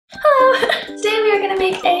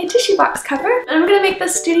gonna make a tissue box cover. And I'm gonna make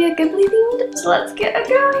this Studio Ghibli themed, so let's get it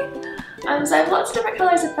going. So I have lots of different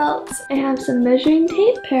colors of felt. I have some measuring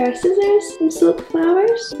tape, pair of scissors, some silk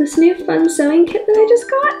flowers, this new fun sewing kit that I just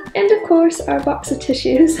got, and of course our box of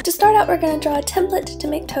tissues. To start out, we're going to draw a template to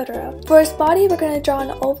make Totoro. For his body, we're going to draw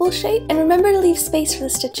an oval shape, and remember to leave space for the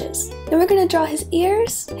stitches. Then we're going to draw his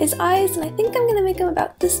ears, his eyes, and I think I'm going to make them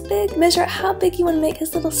about this big. Measure out how big you want to make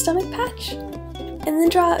his little stomach patch. And then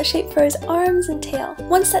draw out a shape for his arms and tail.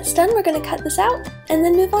 Once that's done, we're going to cut this out, and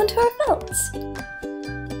then move on to our felts.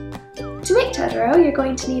 To make Totoro, you're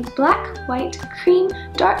going to need black, white, cream,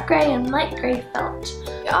 dark gray, and light gray felt.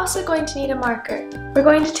 You're also going to need a marker. We're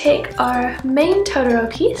going to take our main Totoro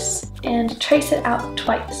piece and trace it out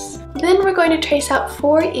twice. Then we're going to trace out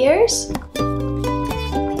 4 ears, 4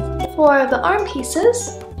 of the arm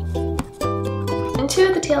pieces, and 2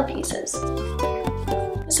 of the tail pieces.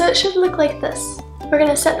 So it should look like this. We're going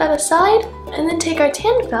to set that aside, and then take our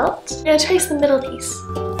tan felt. We're going to trace the middle piece.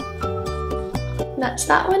 That's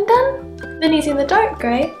that one done. Then using the dark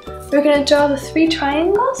gray, we're going to draw the 3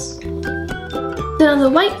 triangles. Then on the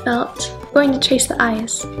white felt, we're going to trace the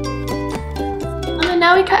eyes. And then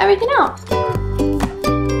now we cut everything out.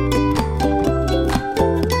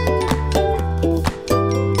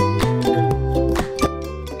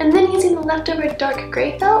 And then using the leftover dark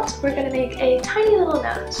gray felt, we're going to make a tiny little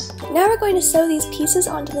nose. Now we're going to sew these pieces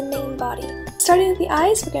onto the main body. Starting with the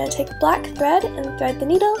eyes, we're going to take black thread and thread the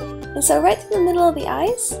needle, and sew right through the middle of the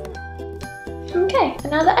eyes. Okay,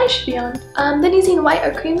 and now the eyes should be on. Then using white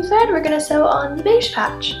or cream thread, we're going to sew on the beige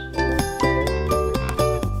patch.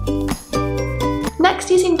 Next,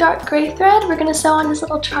 using dark gray thread, we're going to sew on his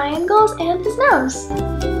little triangles and his nose.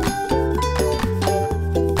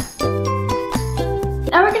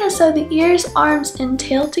 Now we're going to sew the ears, arms, and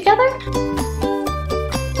tail together.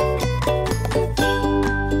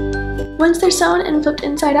 Once they're sewn and flipped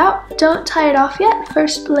inside out, don't tie it off yet.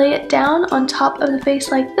 First lay it down on top of the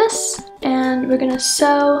face like this, and we're going to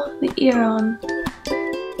sew the ear on.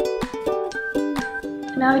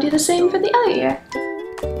 And now we do the same for the other ear.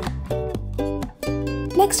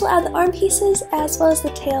 Next we'll add the arm pieces as well as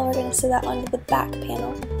the tail. We're going to sew that onto the back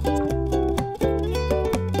panel.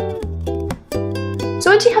 So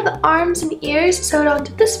once you have the arms and ears sewed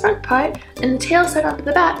onto this front part and the tail sewed onto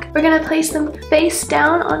the back, we're going to place them face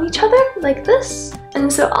down on each other like this,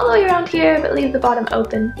 and sew all the way around here but leave the bottom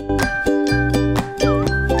open.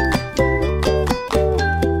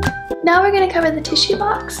 Now we're going to cover the tissue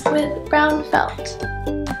box with brown felt.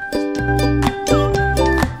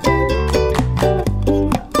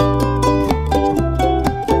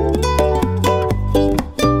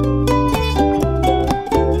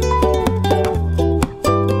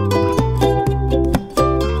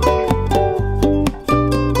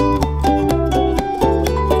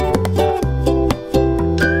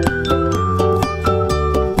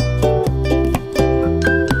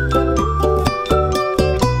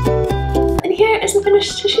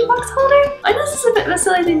 Tissue box holder? I know this is a bit of a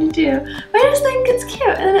silly thing to do, but I just think it's cute,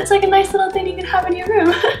 and then it's like a nice little thing you can have in your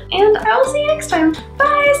room. And I will see you next time.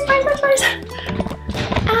 Bye! Bye, bye, bye.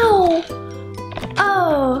 Ow!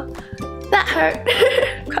 Oh, that hurt.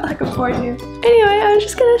 Got like a board here. Anyway, I was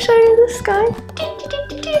just gonna show you this guy.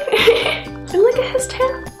 And look at his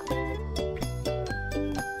tail.